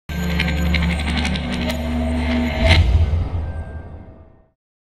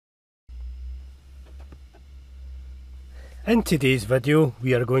In today's video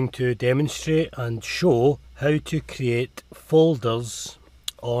we are going to demonstrate and show how to create folders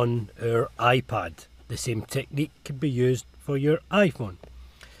on our iPad. The same technique can be used for your iPhone.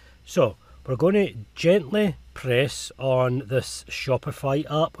 So we're going to gently press on this Shopify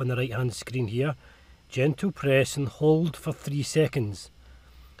app on the right hand screen here. Gentle press and hold for 3 seconds.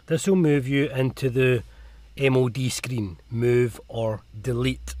 This will move you into the MOD screen, move or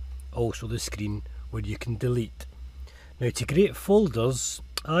delete, also the screen where you can delete. Now to create folders,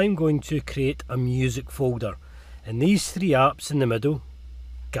 I'm going to create a music folder, and these 3 apps in the middle,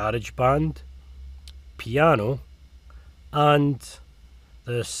 GarageBand, Piano and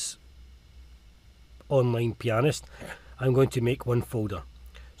this online pianist, I'm going to make one folder.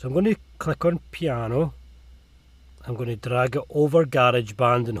 So I'm going to click on Piano, I'm going to drag it over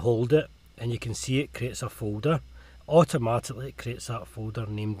GarageBand and hold it, and you can see it creates a folder. Automatically it creates that folder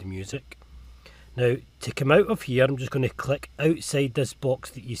named Music. Now to come out of here, I'm just going to click outside this box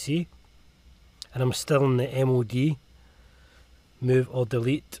that you see, and I'm still in the MOD, move or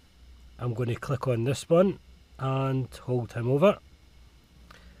delete. I'm going to click on this one and hold him over,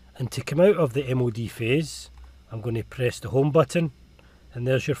 and to come out of the MOD phase I'm going to press the home button, and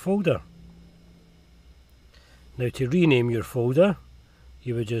there's your folder. Now to rename your folder,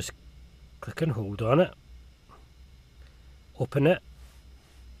 you would just click and hold on it, open it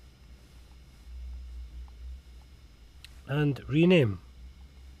and rename.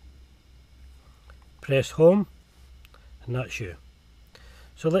 Press home and that's you.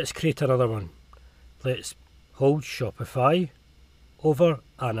 So let's create another one. Let's hold Shopify over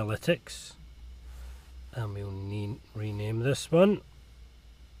Analytics, and we'll rename this one.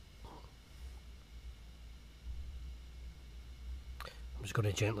 I'm just going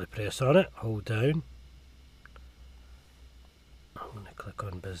to gently press on it, hold down. I'm going to click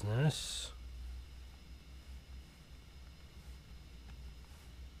on Business.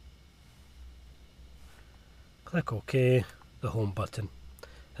 Click OK, the home button,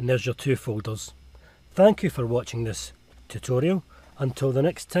 and there's your 2 folders. Thank you for watching this tutorial. Until the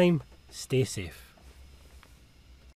next time, stay safe.